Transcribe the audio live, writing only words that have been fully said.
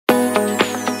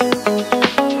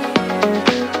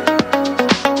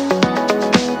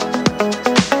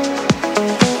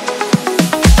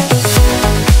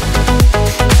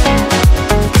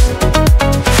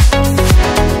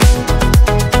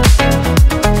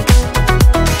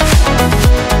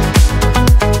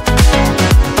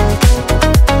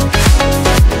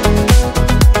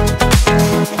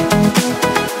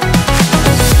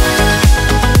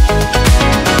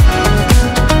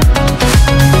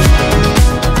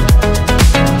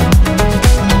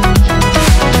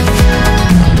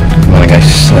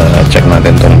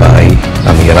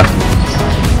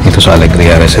sa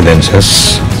Alegria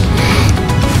Residences.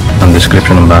 Ang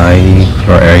description ng bahay: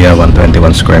 floor area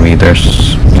 121 square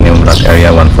meters, minimum lot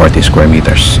area 140 square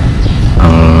meters.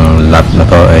 Ang lot na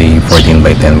to ay 14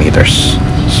 by 10 meters.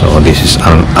 So this is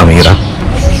AMIRA.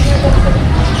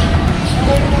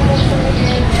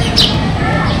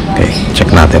 Okay,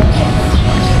 check natin.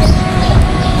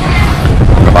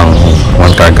 Pang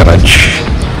one car garage.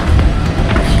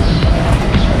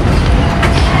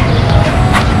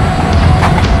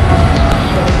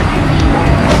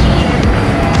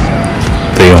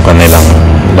 Ito yung kanilang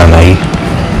lanay.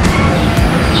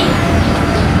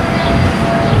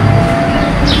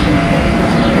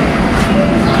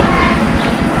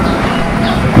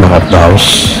 Back of the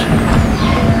house.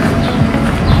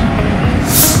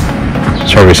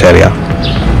 Service area.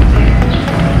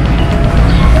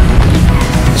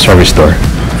 Service door.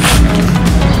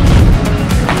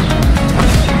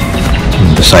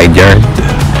 The side yard.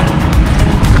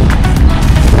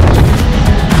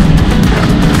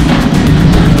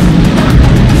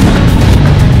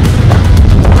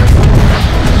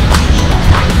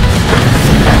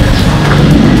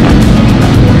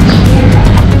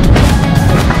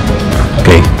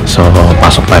 Okay, so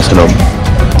pasok tayo sa loob.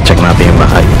 Check natin yung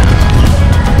bahay.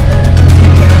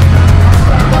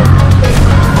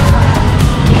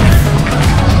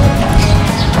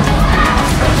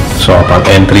 So upon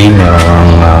entry,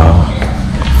 merong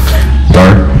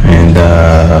door and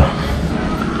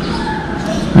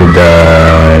with the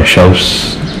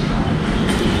shelves,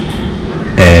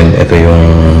 and ito yung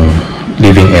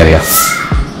living area.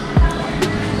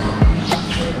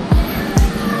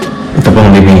 Ito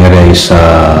pong living area is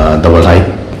double height.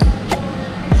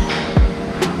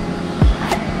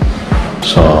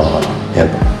 So yan.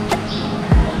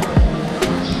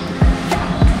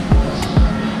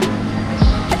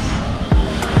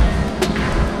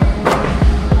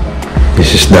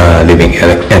 This is the living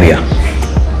area.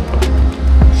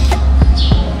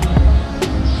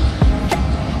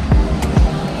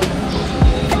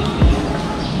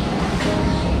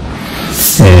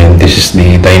 And this is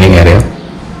the dining area.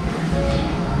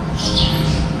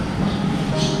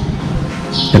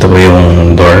 Ito po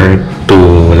yung door to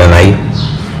lanay.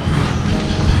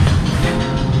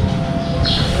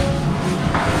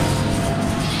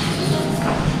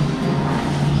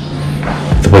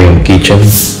 Ito po yung kitchen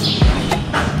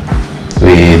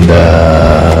with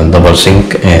double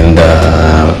sink and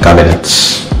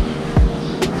cabinets.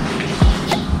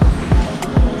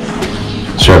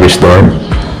 Service door.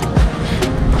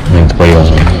 Ito po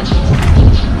yung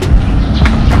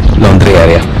laundry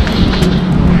area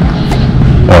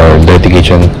or dirty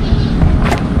kitchen.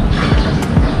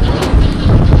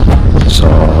 So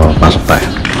pasok tayo.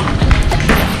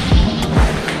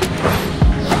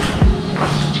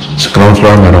 Sa ground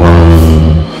floor meron kang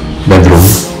bedroom.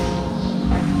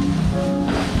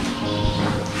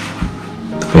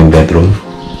 Bedroom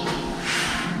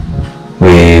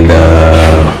with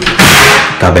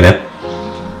cabinet.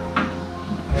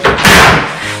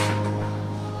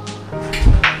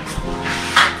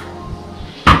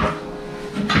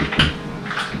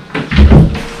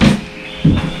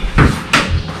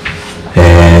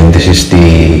 And this is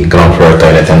the ground floor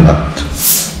toilet and bath.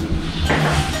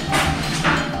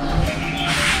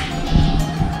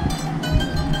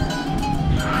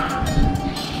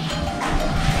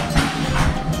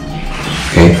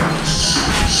 Okay.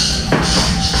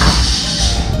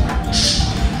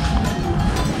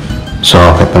 So,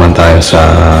 akit naman tayo sa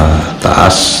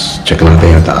taas. Check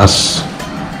natin yung taas.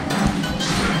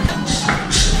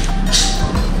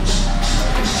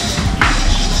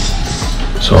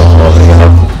 So, we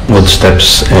have wood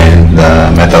steps and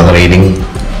metal railing.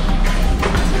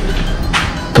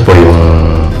 Ito po yung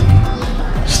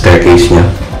staircase niya.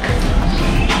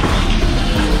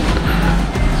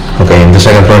 Okay, in the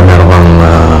second floor, meron kang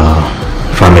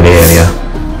family area.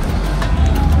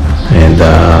 And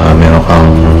meron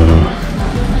kang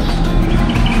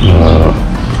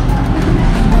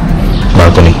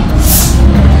balcony.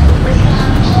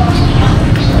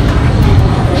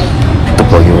 Ito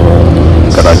po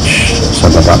yung garage sa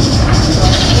baba.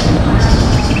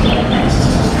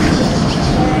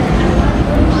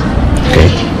 Okay.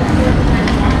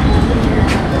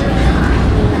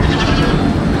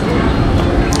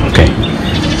 Okay.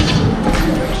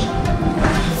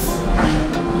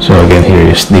 So again, here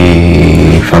is the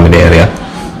family area.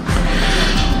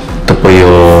 Ito po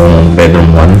yung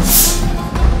bedroom 1.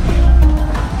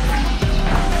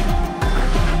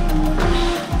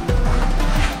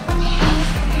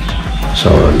 So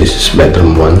this is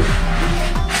bedroom 1.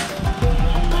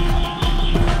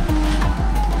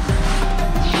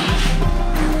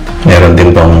 Meron din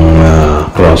pang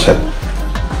closet.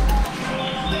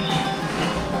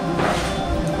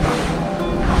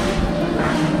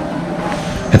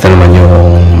 Ito naman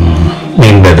yung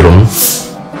main bedroom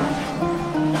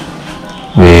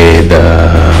with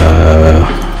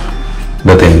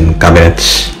built-in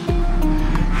cabinets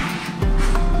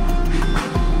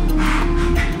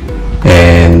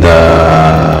and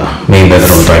main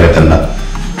bedroom toilet and that,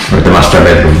 or the master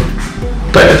bedroom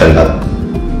toilet and that.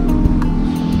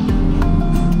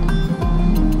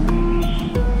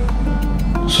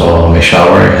 So may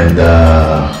shower and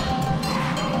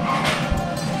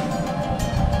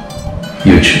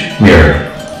huge mirror.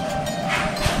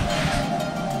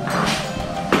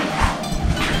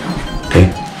 Okay.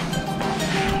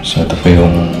 So ito po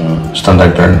yung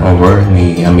standard turnover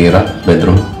ni AMIRA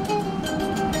bedroom.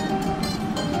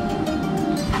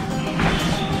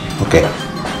 Okay.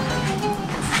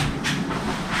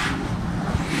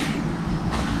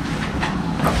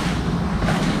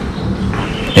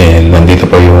 And nandito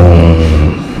pa yung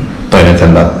toilet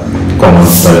and that, common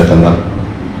toilet and that.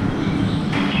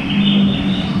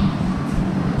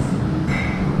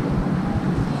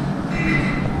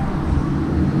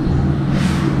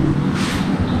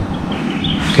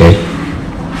 Okay.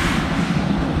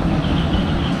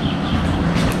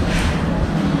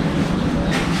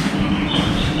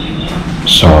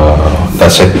 So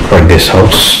that's it for this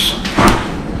house.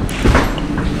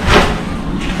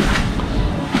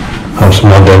 House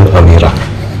model AMIRA.